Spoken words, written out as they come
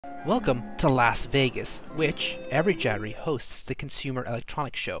Welcome to Las Vegas, which every January hosts the Consumer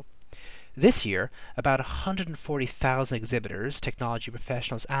Electronics Show. This year, about 140,000 exhibitors, technology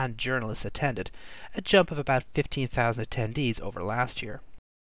professionals, and journalists attended, a jump of about 15,000 attendees over last year.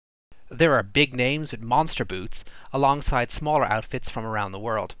 There are big names with monster booths, alongside smaller outfits from around the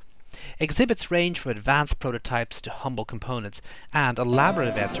world. Exhibits range from advanced prototypes to humble components, and elaborate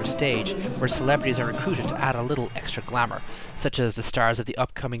events are staged where celebrities are recruited to add a little extra glamour, such as the stars of the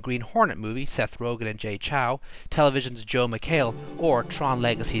upcoming Green Hornet movie, Seth Rogen and Jay Chow, television's Joe McHale, or Tron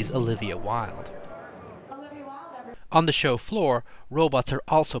Legacy's Olivia Wilde. On the show floor, robots are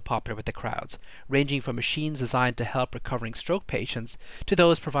also popular with the crowds, ranging from machines designed to help recovering stroke patients to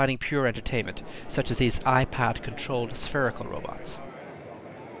those providing pure entertainment, such as these iPad-controlled spherical robots.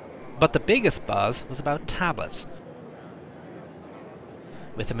 But the biggest buzz was about tablets,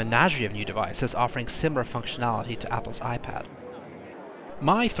 with a menagerie of new devices offering similar functionality to Apple's iPad.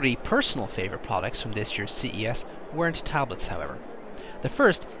 My three personal favorite products from this year's CES weren't tablets, however. The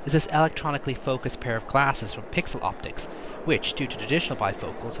first is this electronically focused pair of glasses from Pixel Optics, which, due to traditional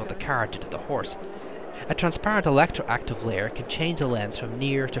bifocals, what the car did to the horse. A transparent electroactive layer can change the lens from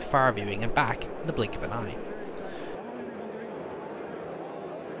near to far viewing and back in the blink of an eye.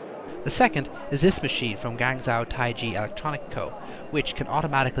 The second is this machine from Guangzhou Taiji Electronic Co., which can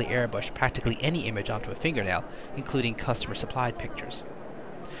automatically airbrush practically any image onto a fingernail, including customer-supplied pictures.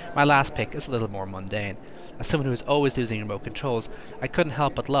 My last pick is a little more mundane. As someone who is always losing remote controls, I couldn't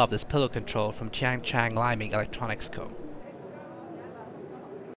help but love this pillow control from Jiangchang Liming Electronics Co.